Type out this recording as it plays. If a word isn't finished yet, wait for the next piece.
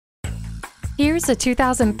Here's a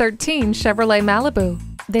 2013 Chevrolet Malibu.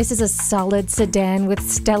 This is a solid sedan with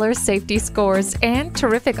stellar safety scores and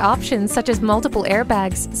terrific options such as multiple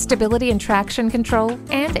airbags, stability and traction control,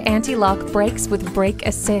 and anti-lock brakes with brake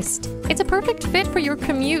assist. It's a perfect fit for your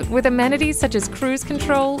commute with amenities such as cruise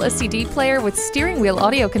control, a CD player with steering wheel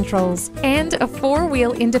audio controls, and a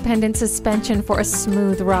 4-wheel independent suspension for a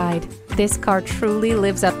smooth ride. This car truly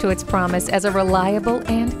lives up to its promise as a reliable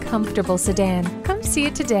and comfortable sedan. Come see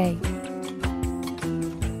it today.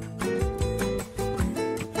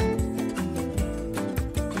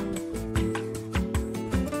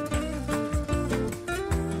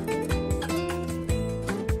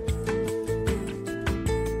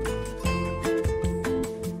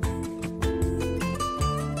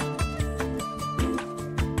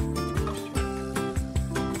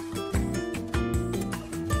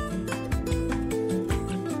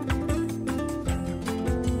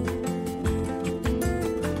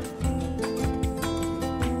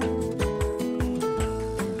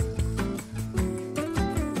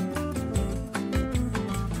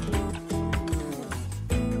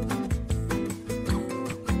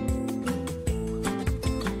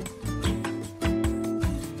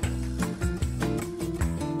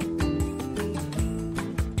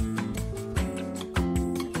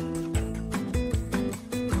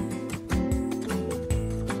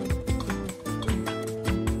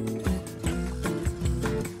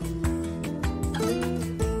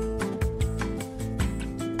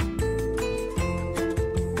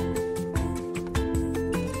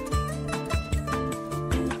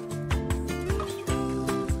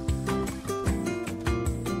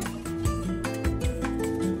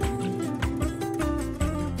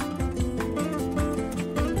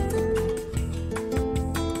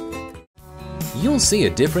 You'll see a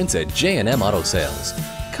difference at J M Auto Sales.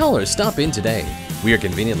 Call or stop in today. We are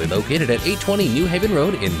conveniently located at 820 New Haven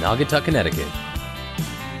Road in Naugatuck, Connecticut.